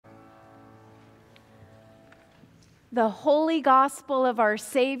The holy gospel of our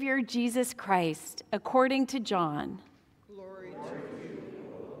Savior Jesus Christ, according to John. Glory to you,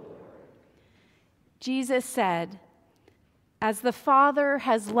 Lord. Jesus said, "As the Father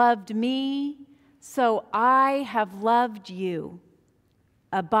has loved me, so I have loved you.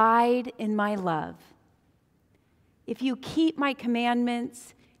 Abide in my love. If you keep my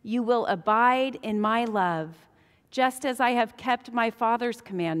commandments, you will abide in my love, just as I have kept my Father's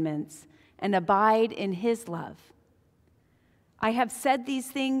commandments and abide in his love. I have said these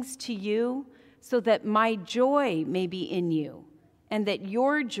things to you so that my joy may be in you and that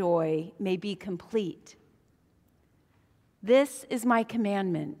your joy may be complete. This is my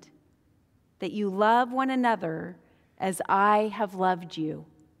commandment, that you love one another as I have loved you.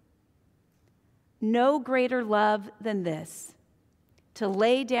 No greater love than this, to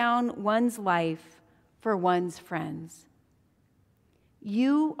lay down one's life for one's friends.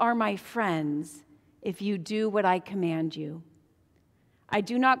 You are my friends if you do what I command you. I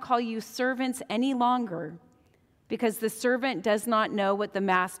do not call you servants any longer, because the servant does not know what the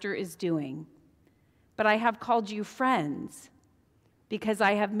master is doing. But I have called you friends, because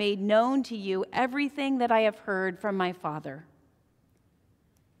I have made known to you everything that I have heard from my Father.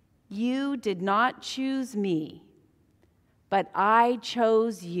 You did not choose me, but I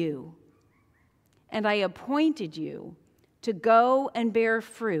chose you, and I appointed you to go and bear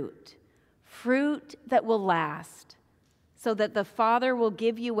fruit, fruit that will last, so that the Father will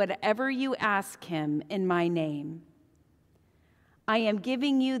give you whatever you ask him in my name. I am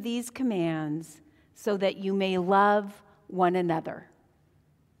giving you these commands so that you may love one another."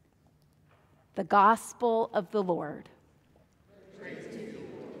 The gospel of the Lord. Praise to you,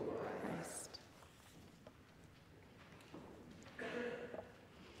 Lord Christ.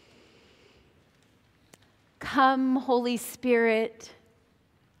 Come, Holy Spirit,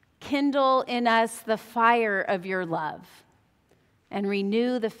 kindle in us the fire of your love, and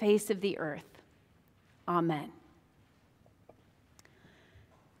renew the face of the earth. Amen.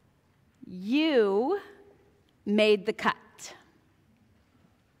 You made the cut.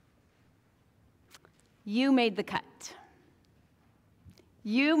 You made the cut.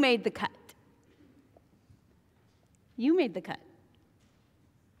 You made the cut. You made the cut.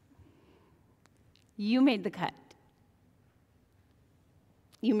 You made the cut.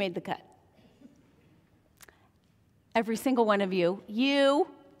 You made the cut. Every single one of you, you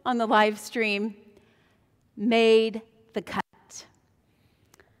on the live stream, made the cut.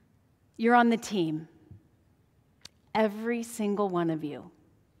 You're on the team. Every single one of you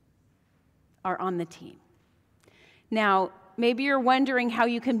are on the team. Now, maybe you're wondering how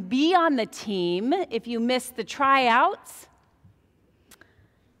you can be on the team if you missed the tryouts.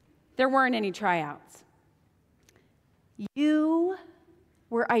 There weren't any tryouts. You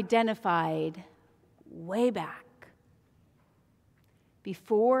were identified way back,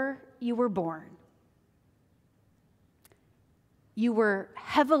 before you were born. You were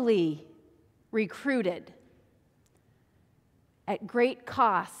heavily recruited at great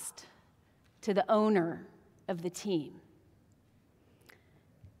cost to the owner of the team.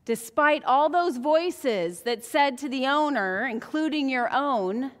 Despite all those voices that said to the owner, including your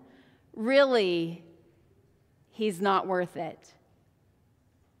own, really, he's not worth it.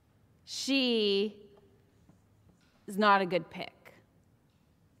 She is not a good pick.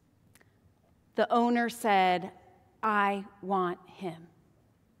 The owner said, I want him.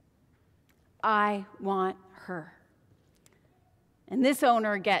 I want her. And this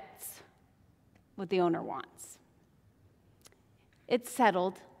owner gets what the owner wants. It's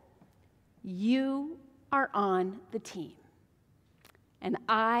settled. You are on the team. And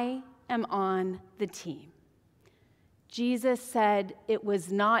I am on the team. Jesus said, it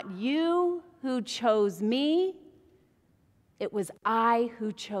was not you who chose me, it was I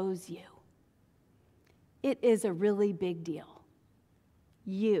who chose you. It is a really big deal.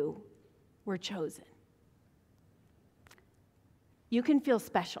 You were chosen. You can feel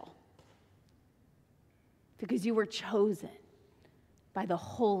special because you were chosen by the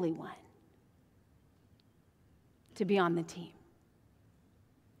Holy One to be on the team.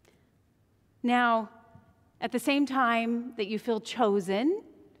 Now, at the same time that you feel chosen,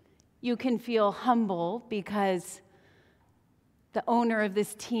 you can feel humble because the owner of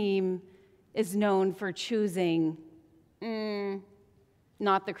this team is known for choosing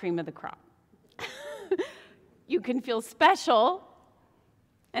not the cream of the crop. You can feel special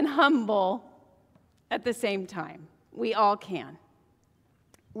and humble at the same time. We all can.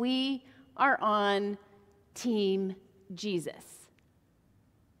 We are on Team Jesus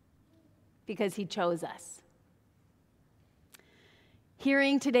because he chose us.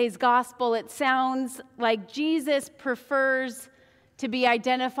 Hearing today's gospel, it sounds like Jesus prefers to be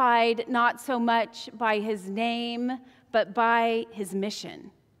identified not so much by his name, but by his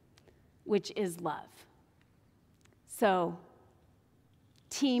mission, which is love. So,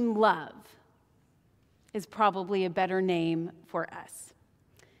 Team Love is probably a better name for us.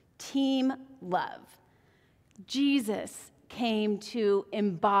 Team Love. Jesus came to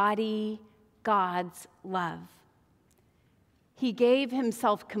embody God's love. He gave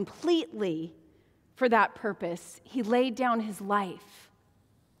himself completely for that purpose. He laid down his life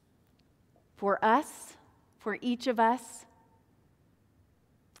for us, for each of us,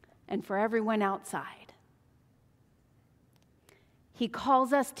 and for everyone outside. He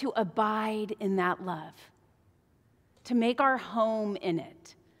calls us to abide in that love, to make our home in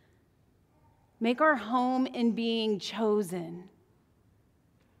it, make our home in being chosen,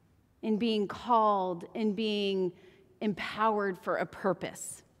 in being called, in being empowered for a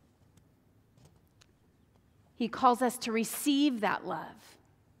purpose. He calls us to receive that love,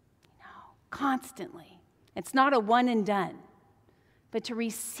 constantly. It's not a one and done, but to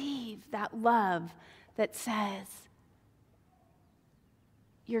receive that love that says,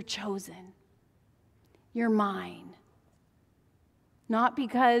 you're chosen, you're mine. Not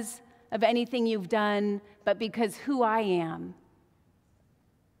because of anything you've done, but because who I am.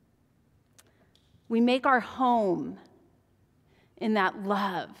 We make our home in that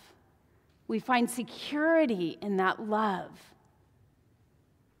love. We find security in that love.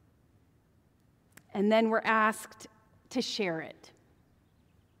 And then we're asked to share it,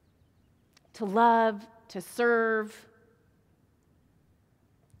 to love, to serve,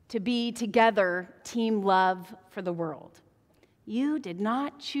 to be together, Team Love for the world. You did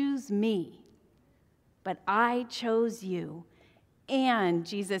not choose me, but I chose you. And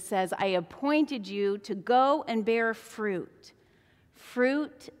Jesus says, I appointed you to go and bear fruit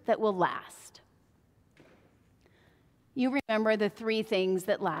that will last. You remember the three things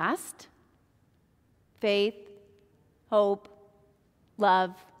that last: faith, hope,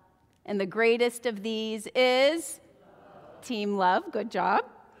 love. And the greatest of these is love. Team Love. Good job.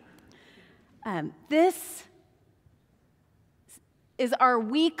 This is our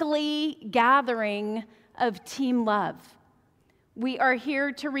weekly gathering of Team Love. We are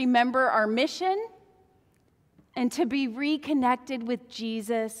here to remember our mission and to be reconnected with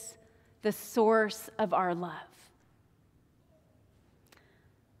Jesus, the source of our love.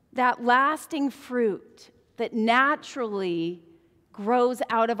 That lasting fruit that naturally grows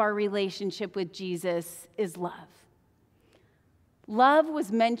out of our relationship with Jesus is love. Love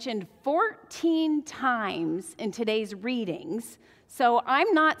was mentioned 14 times in today's readings, so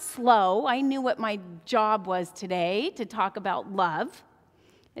I'm not slow. I knew what my job was today, to talk about love.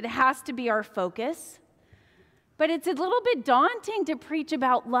 It has to be our focus. But it's a little bit daunting to preach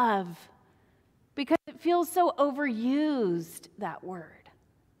about love because it feels so overused, that word.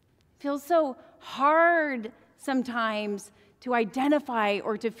 It feels so hard sometimes to identify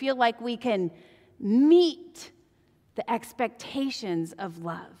or to feel like we can meet the expectations of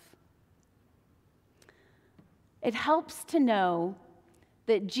love. It helps to know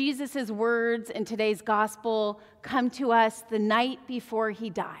that Jesus' words in today's gospel come to us the night before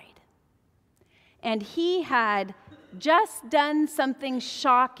he died. And he had just done something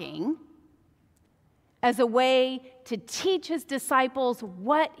shocking as a way to teach his disciples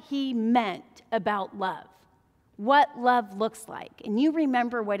what he meant about love, what love looks like. And you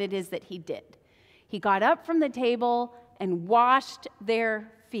remember what it is that he did. He got up from the table and washed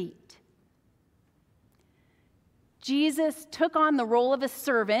their feet. Jesus took on the role of a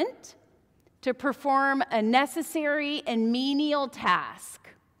servant to perform a necessary and menial task.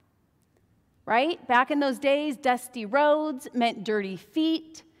 Right? Back in those days, dusty roads meant dirty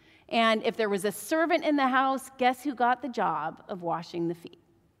feet. And if there was a servant in the house, guess who got the job of washing the feet?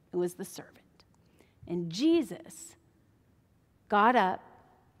 It was the servant. And Jesus got up,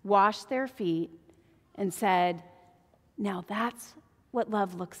 washed their feet, and said, now that's what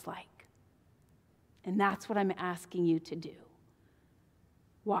love looks like. And that's what I'm asking you to do.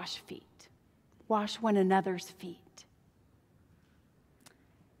 Wash feet. Wash one another's feet.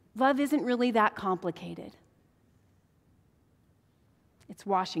 Love isn't really that complicated. It's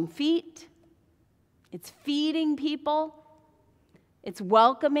washing feet. It's feeding people. It's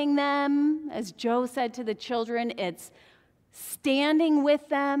welcoming them, as Joe said to the children. It's standing with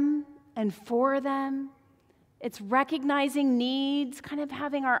them and for them. It's recognizing needs, kind of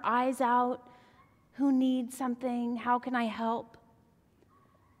having our eyes out. Who needs something? How can I help?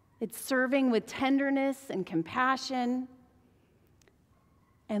 It's serving with tenderness and compassion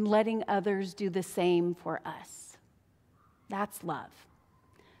and letting others do the same for us. That's love.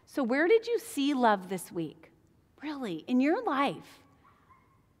 So where did you see love this week? Really, in your life?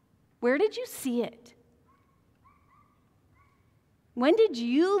 Where did you see it? When did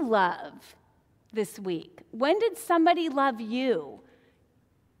you love this week? When did somebody love you?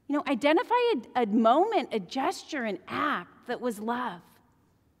 Identify a moment, a gesture, an act that was love.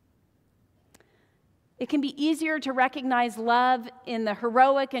 It can be easier to recognize love in the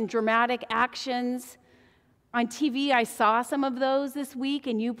heroic and dramatic actions. On TV, I saw some of those this week,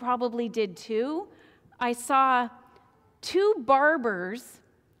 and you probably did too. I saw 2 barbers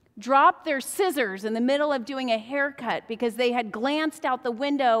drop their scissors in the middle of doing a haircut because they had glanced out the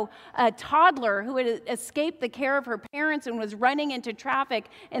window a toddler who had escaped the care of her parents and was running into traffic,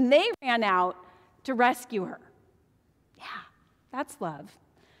 and they ran out to rescue her. Yeah, that's love.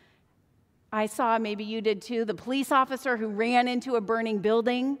 I saw, maybe you did too, the police officer who ran into a burning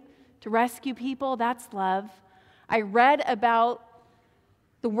building to rescue people. That's love. I read about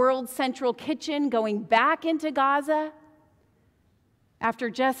the World Central Kitchen going back into Gaza after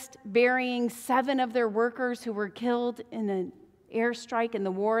just burying 7 of their workers who were killed in an airstrike in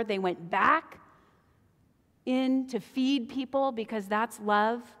the war. They went back in to feed people because that's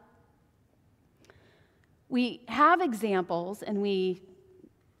love. We have examples, and we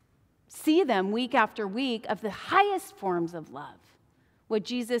see them week after week, of the highest forms of love. What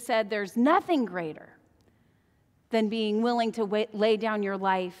Jesus said, there's nothing greater than being willing to lay down your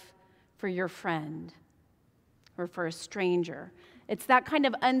life for your friend or for a stranger. It's that kind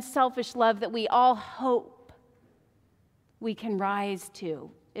of unselfish love that we all hope we can rise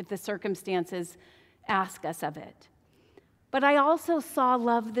to if the circumstances ask us of it. But I also saw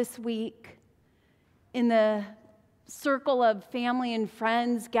love this week in the circle of family and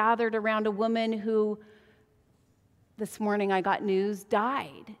friends gathered around a woman who, this morning I got news,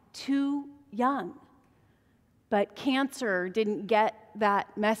 died too young. But cancer didn't get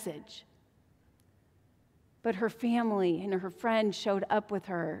that message. But her family and her friends showed up with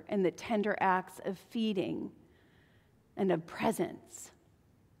her in the tender acts of feeding and of presence.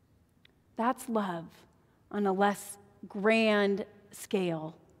 That's love on a less grand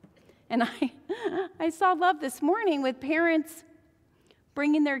scale. And I saw love this morning with parents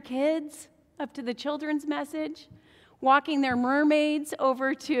bringing their kids up to the children's message, walking their mermaids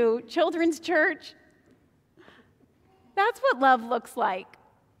over to children's church. That's what love looks like.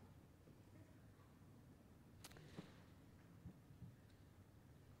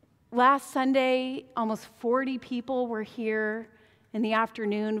 Last Sunday, almost 40 people were here in the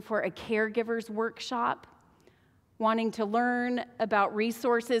afternoon for a caregivers workshop, wanting to learn about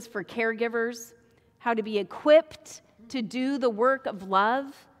resources for caregivers, how to be equipped to do the work of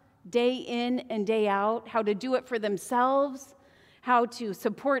love day in and day out, how to do it for themselves, how to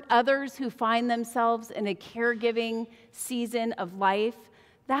support others who find themselves in a caregiving season of life.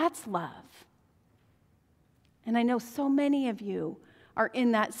 That's love. And I know so many of you are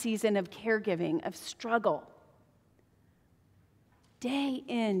in that season of caregiving, of struggle. Day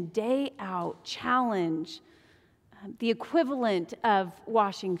in, day out, challenge, the equivalent of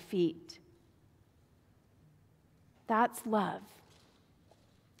washing feet. That's love.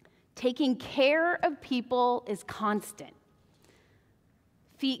 Taking care of people is constant.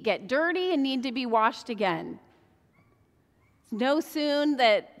 Feet get dirty and need to be washed again. No soon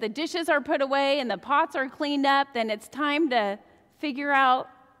that the dishes are put away and the pots are cleaned up, then it's time to figure out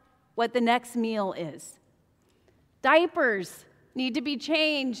what the next meal is. Diapers need to be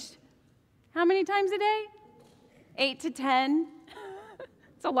changed. How many times a day? 8 to 10.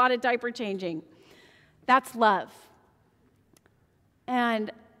 It's a lot of diaper changing. That's love. And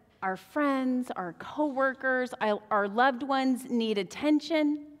our friends, our coworkers, our loved ones need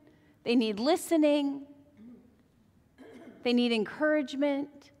attention. They need listening. They need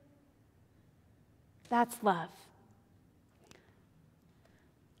encouragement. That's love.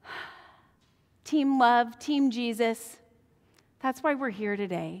 Team love, Team Jesus. That's why we're here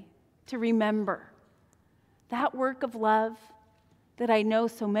today, to remember that work of love that I know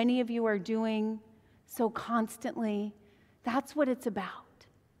so many of you are doing so constantly. That's what it's about.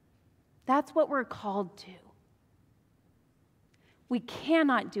 That's what we're called to. We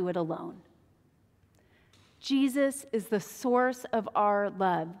cannot do it alone. Jesus is the source of our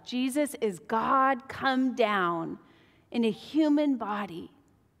love. Jesus is God come down in a human body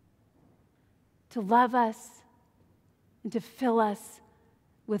to love us and to fill us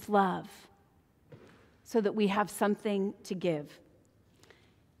with love so that we have something to give.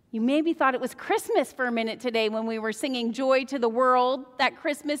 You maybe thought it was Christmas for a minute today when we were singing Joy to the World, that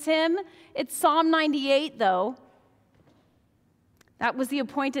Christmas hymn. It's Psalm 98, though. That was the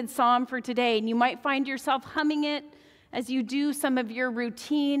appointed psalm for today, and you might find yourself humming it as you do some of your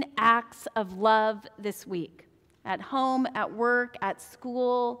routine acts of love this week, at home, at work, at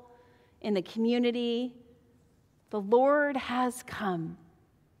school, in the community. The Lord has come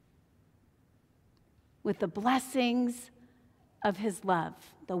with the blessings of his love,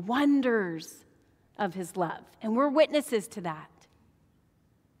 the wonders of his love. And we're witnesses to that.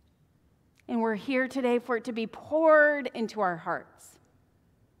 And we're here today for it to be poured into our hearts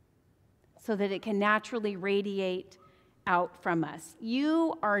so that it can naturally radiate out from us.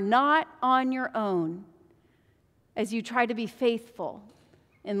 You are not on your own as you try to be faithful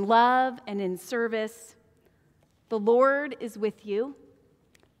in love and in service. The Lord is with you,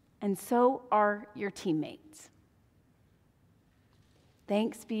 and so are your teammates.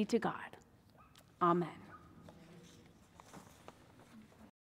 Thanks be to God. Amen.